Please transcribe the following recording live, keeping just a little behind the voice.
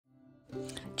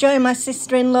join my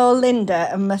sister-in-law Linda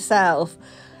and myself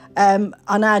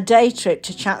on our day trip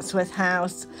to Chatsworth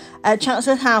House.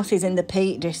 Chatsworth House is in the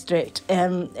Peak District.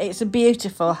 It's a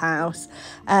beautiful house.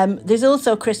 There's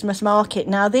also a Christmas market.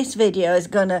 Now this video is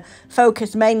going to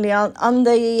focus mainly on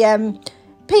the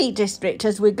Peak District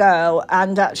as we go,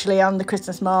 and actually on the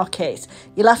Christmas markets.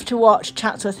 You'll have to watch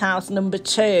Chatsworth House number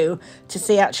 2 to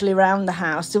see actually around the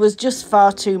house. There was just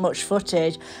far too much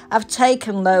footage. I've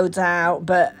taken loads out,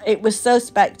 but it was so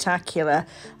spectacular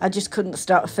I just couldn't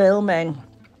stop filming.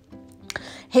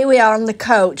 Here we are on the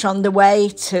coach on the way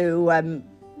to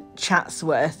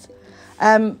Chatsworth.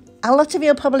 A lot of you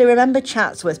will probably remember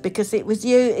Chatsworth because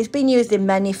it's been used in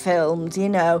many films, you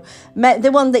know.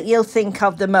 The one that you'll think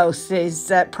of the most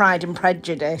is Pride and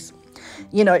Prejudice.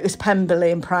 You know, it was Pemberley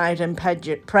in Pride and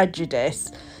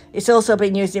Prejudice. It's also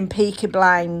been used in Peaky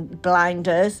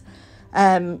Blinders.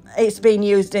 It's been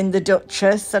used in The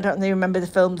Duchess. I don't know if you remember the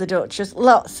film The Duchess.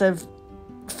 Lots of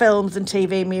films and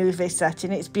TV movie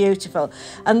setting. It's beautiful,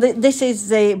 and this is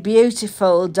the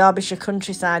beautiful Derbyshire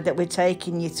countryside that we're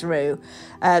taking you through.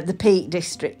 The Peak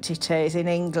District it is in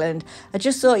England. I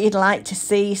just thought you'd like to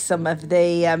see some of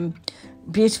the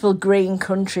beautiful green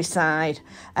countryside.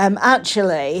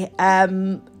 Actually,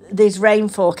 there's rain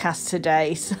forecast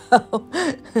today, so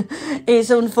it's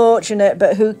unfortunate,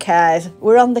 but who cares?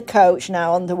 We're on the coach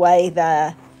now on the way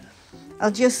there. I'll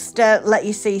just let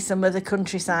you see some of the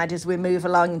countryside as we move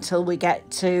along until we get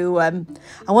to,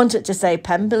 I wanted to say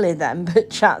Pemberley then,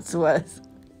 but Chatsworth.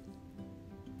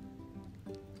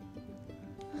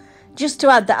 Just to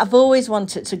add that I've always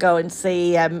wanted to go and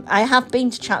see, I have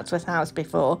been to Chatsworth House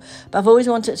before, but I've always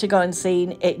wanted to go and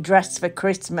see it dressed for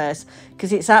Christmas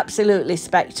because it's absolutely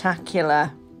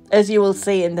spectacular, as you will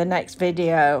see in the next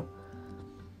video.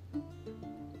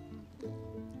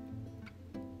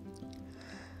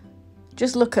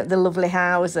 Just look at the lovely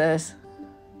houses.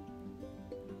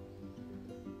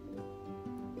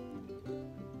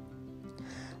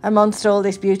 Amongst all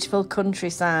this beautiful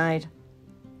countryside.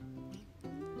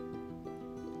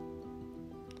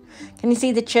 Can you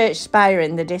see the church spire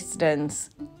in the distance?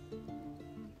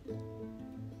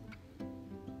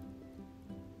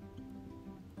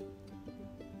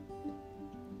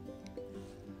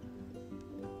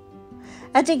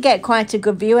 I did get quite a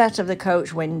good view out of the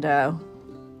coach window.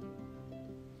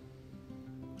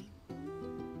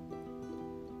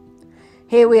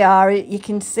 Here we are, you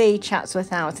can see Chatsworth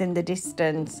House in the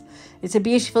distance. It's a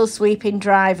beautiful sweeping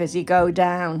drive as you go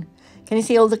down. Can you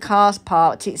see all the cars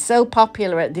parked? It's so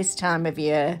popular at this time of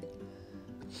year.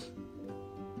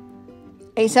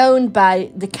 It's owned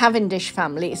by the Cavendish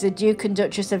family. It's the Duke and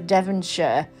Duchess of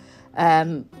Devonshire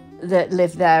that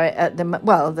live there at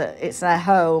it's their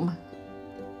home.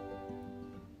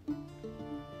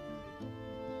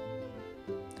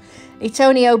 It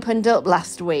only opened up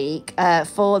last week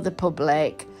for the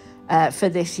public for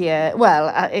this year.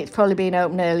 Well, it's probably been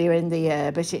open earlier in the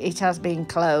year, but it has been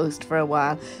closed for a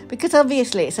while because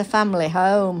obviously it's a family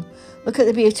home. Look at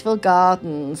the beautiful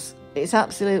gardens. It's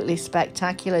absolutely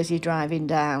spectacular as you're driving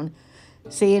down,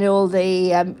 seeing all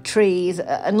the trees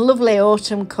and lovely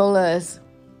autumn colours.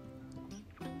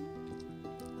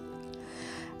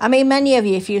 I mean, many of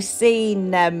you, if you've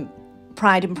seen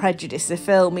Pride and Prejudice, the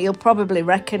film, you'll probably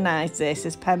recognise this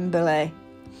as Pemberley.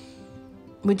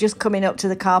 We're just coming up to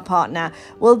the car park now.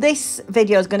 Well, this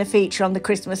video is going to feature on the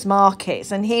Christmas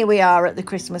markets, and here we are at the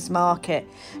Christmas market.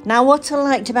 Now, what I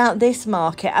liked about this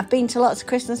market, I've been to lots of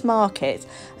Christmas markets,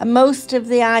 and most of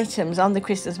the items on the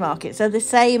Christmas markets are the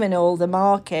same in all the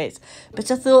markets,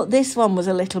 but I thought this one was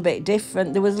a little bit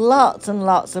different. There was lots and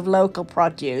lots of local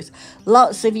produce,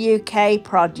 lots of UK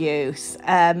produce,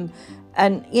 and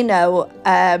you know,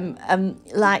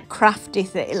 like crafty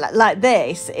things like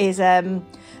this is a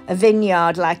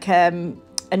vineyard, like an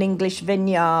English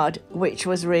vineyard, which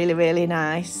was really, really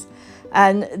nice.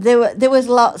 And there was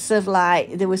lots of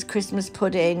there was Christmas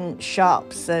pudding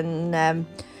shops, and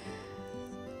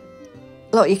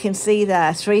look, you can see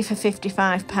there 3 for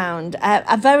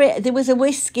 £55. There was a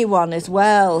whiskey one as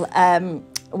well,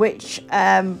 which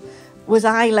was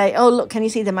Islay. Oh look, can you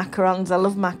see the macarons? I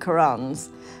love macarons.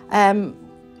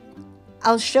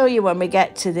 I'll show you when we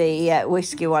get to the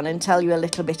whiskey one and tell you a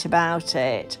little bit about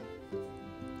it.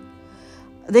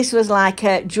 This was like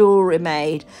a jewellery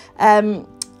made,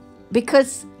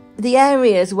 because the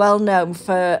area is well known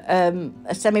for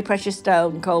a semi-precious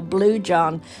stone called Blue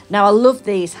John. Now, I love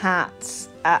these hats.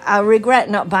 I regret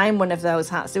not buying one of those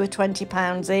hats. They were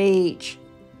 £20 each.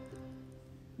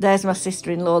 There's my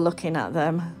sister-in-law looking at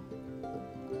them.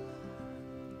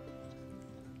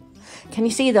 Can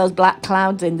you see those black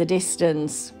clouds in the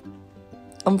distance?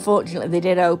 Unfortunately, they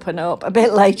did open up a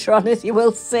bit later on, as you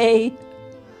will see.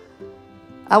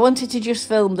 I wanted to just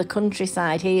film the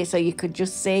countryside here so you could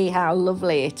just see how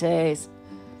lovely it is.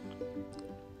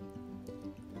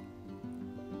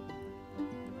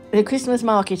 The Christmas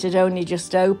market had only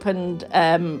just opened,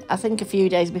 I think a few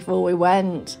days before we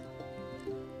went,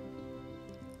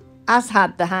 as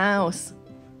had the house.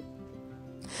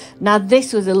 Now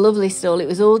this was a lovely stall. It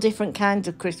was all different kinds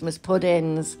of Christmas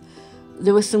puddings.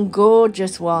 There were some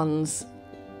gorgeous ones.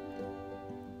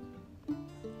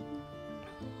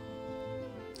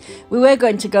 We were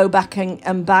going to go back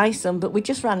and buy some, but we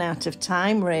just ran out of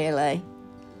time, really.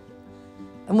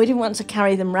 And we didn't want to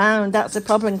carry them round. That's the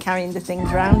problem, carrying the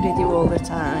things round with you all the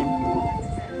time.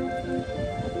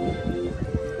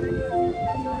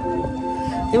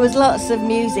 There was lots of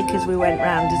music as we went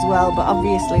round as well, but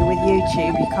obviously with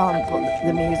YouTube you can't put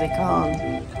the music on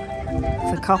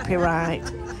for copyright.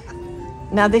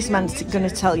 Now this man's going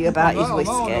to tell you about his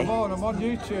whiskey. I'm on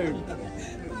YouTube.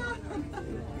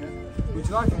 Would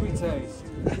you like a wee taste?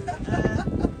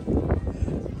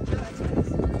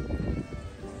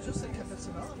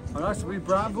 A nice wee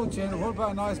bramble gin. What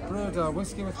about a nice Brewdog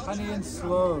whiskey with honey and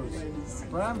sloes?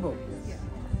 Bramble.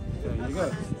 There you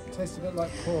go. Tastes a bit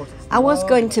like port. I was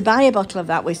going to buy a bottle of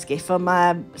that whiskey for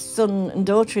my son and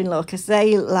daughter-in-law because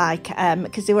they like,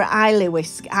 because they were Islay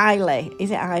whiskies.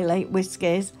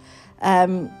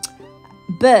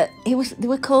 But they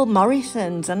were called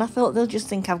Morrison's, and I thought they'll just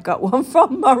think I've got one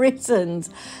from Morrison's.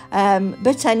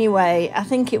 But anyway, I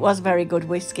think it was very good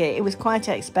whiskey. It was quite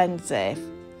expensive.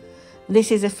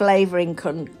 This is a flavouring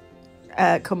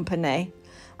company.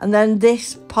 And then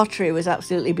this pottery was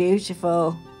absolutely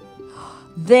beautiful.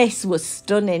 This was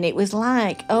stunning. It was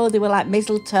like, they were like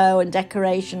mistletoe and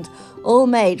decorations, all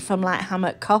made from like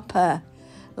hammock copper.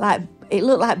 Like, it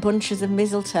looked like bunches of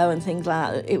mistletoe and things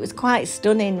like that. It was quite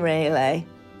stunning, really.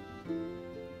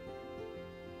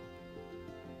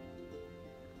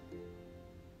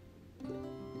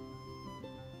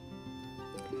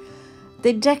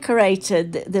 They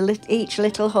decorated each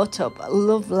little hut up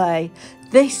lovely.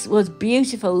 This was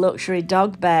beautiful luxury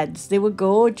dog beds. They were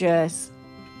gorgeous.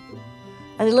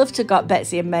 I'd love to have got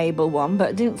Betsy and Mabel one, but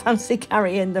I didn't fancy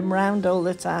carrying them round all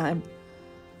the time.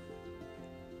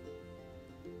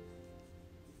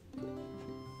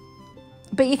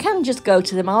 But you can just go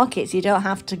to the markets. You don't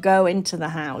have to go into the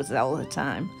house all the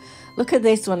time. Look at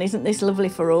this one. Isn't this lovely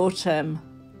for autumn?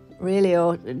 Really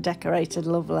decorated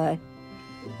lovely.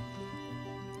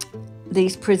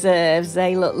 These preserves,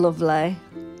 they look lovely.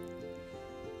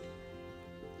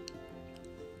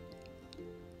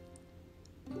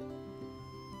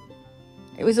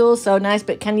 It was also nice,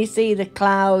 but can you see the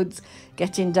clouds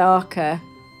getting darker?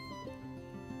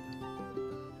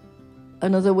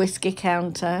 Another whiskey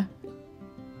counter.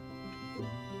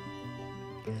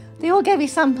 They all gave you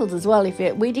samples as well.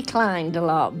 We declined a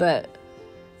lot, but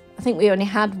I think we only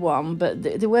had one, but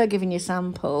they were giving you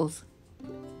samples.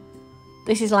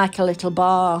 This is like a little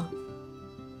bar.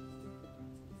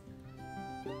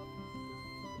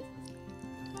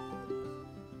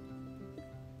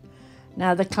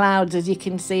 Now the clouds, as you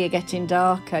can see, are getting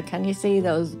darker. Can you see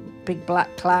those big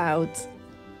black clouds?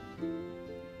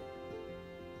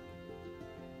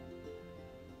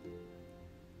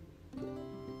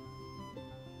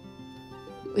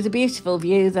 It was a beautiful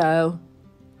view though.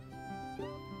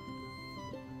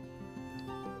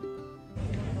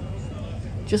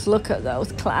 Just look at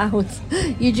those clouds.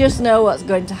 You just know what's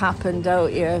going to happen,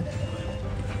 don't you?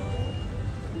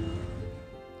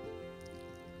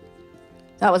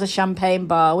 That was a champagne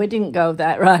bar. We didn't go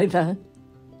there either.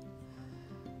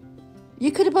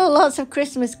 You could have bought lots of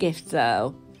Christmas gifts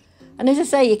though. And as I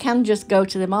say, you can just go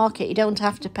to the market. You don't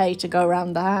have to pay to go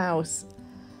around the house.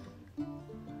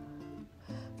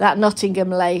 That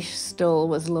Nottingham lace stall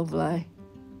was lovely.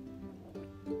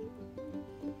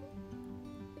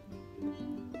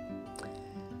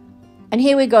 And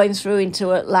here we're going through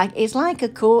into it's like a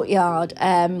courtyard.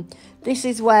 This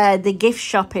is where the gift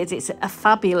shop is. It's a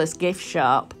fabulous gift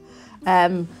shop. I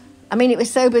mean, it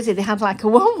was so busy. They had like a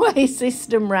one-way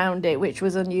system round it, which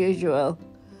was unusual.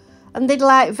 And they'd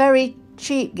like very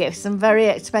cheap gifts and very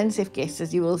expensive gifts,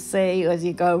 as you will see as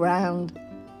you go round.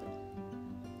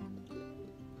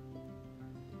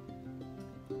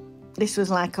 This was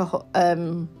like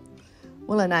an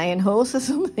iron horse or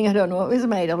something. I don't know what it was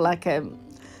made of, like a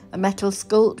metal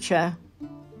sculpture.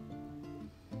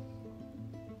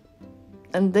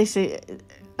 And this is,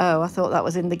 I thought that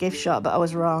was in the gift shop, but I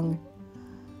was wrong.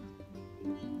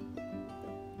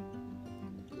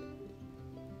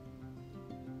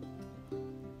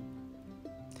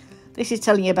 This is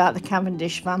telling you about the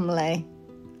Cavendish family.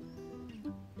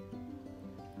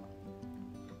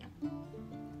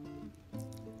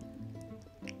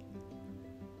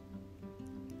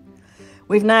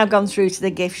 We've now gone through to the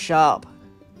gift shop.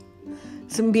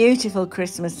 Some beautiful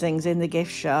Christmas things in the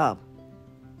gift shop.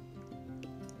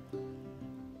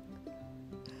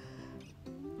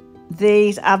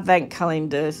 These advent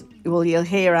calendars, well, you'll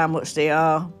hear how much they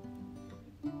are.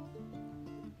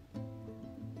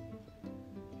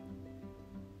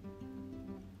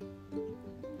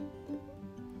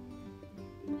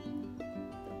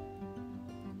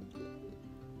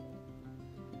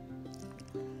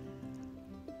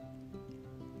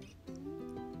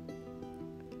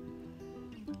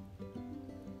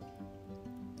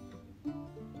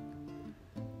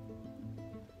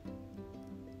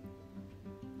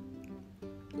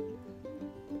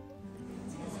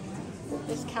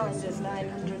 This calendar's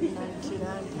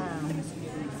 £999.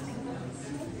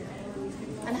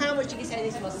 And how much did you say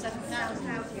this was? 7,000?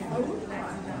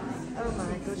 Oh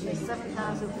my goodness,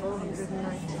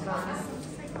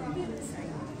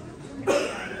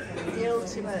 7,495. The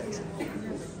ultimate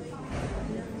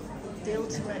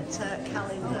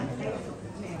calendar.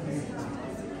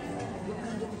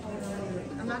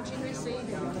 Imagine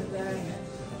receiving one of those.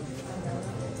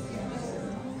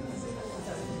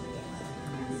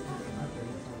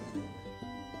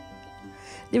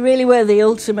 They really were the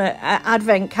ultimate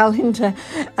advent calendar.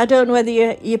 I don't know whether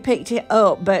you picked it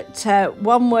up, but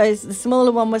the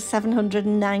smaller one was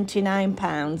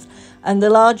 £799 and the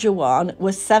larger one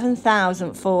was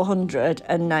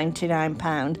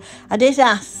 £7,499. I did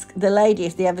ask the lady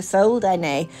if they ever sold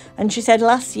any, and she said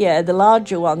last year the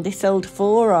larger one they sold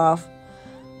 4 of.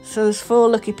 So there's 4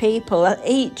 lucky people.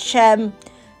 Each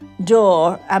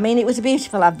door, I mean, it was a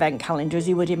beautiful advent calendar, as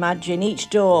you would imagine. Each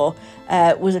door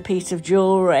was a piece of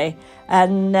jewellery,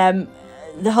 and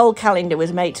the whole calendar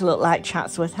was made to look like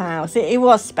Chatsworth House. It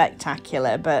was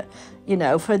spectacular, but you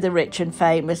know, for the rich and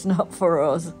famous, not for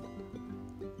us.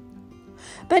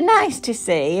 But nice to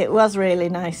see. It was really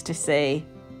nice to see.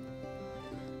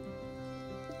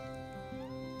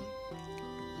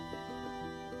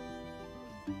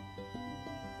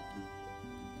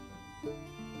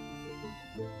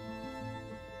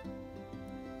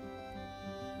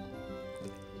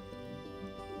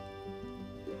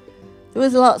 There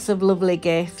was lots of lovely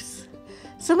gifts.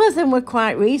 Some of them were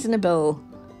quite reasonable.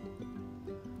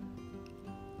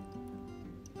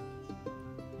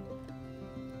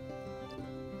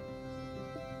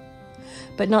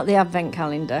 But not the advent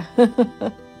calendar.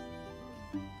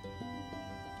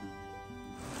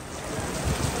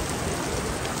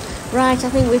 Right, I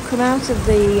think we've come out of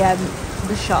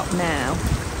the shop now,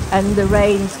 and the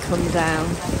rain's come down,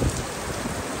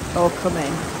 or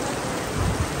coming.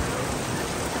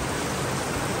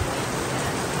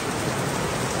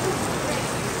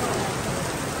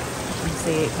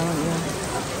 See it, can't you?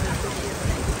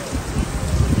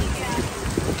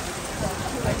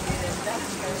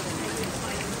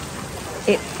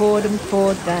 It poured and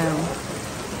poured down.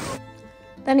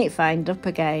 Then it fined up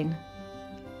again.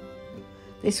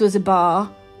 This was a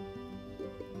bar.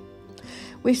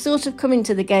 We've sort of come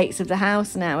into the gates of the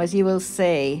house now, as you will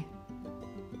see.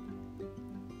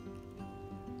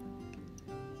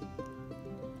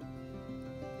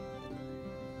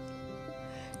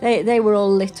 They were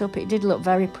all lit up. It did look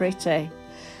very pretty.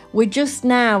 We're just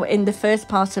now in the first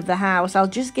part of the house. I'll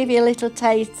just give you a little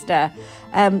taster.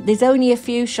 There's only a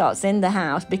few shots in the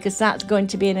house because that's going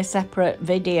to be in a separate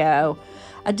video.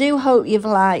 I do hope you've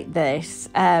liked this.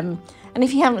 And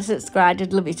if you haven't subscribed,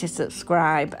 I'd love you to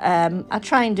subscribe. I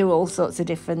try and do all sorts of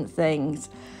different things.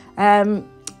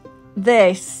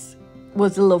 This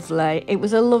was lovely. It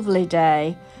was a lovely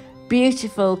day.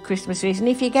 Beautiful Christmas trees, and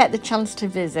if you get the chance to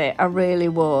visit, I really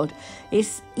would.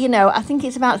 It's, you know, I think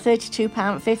it's about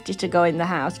 £32.50 to go in the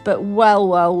house, but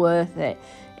well worth it.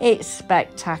 It's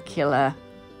spectacular.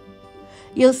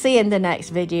 You'll see in the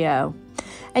next video.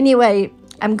 Anyway,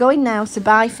 I'm going now, so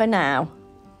bye for now.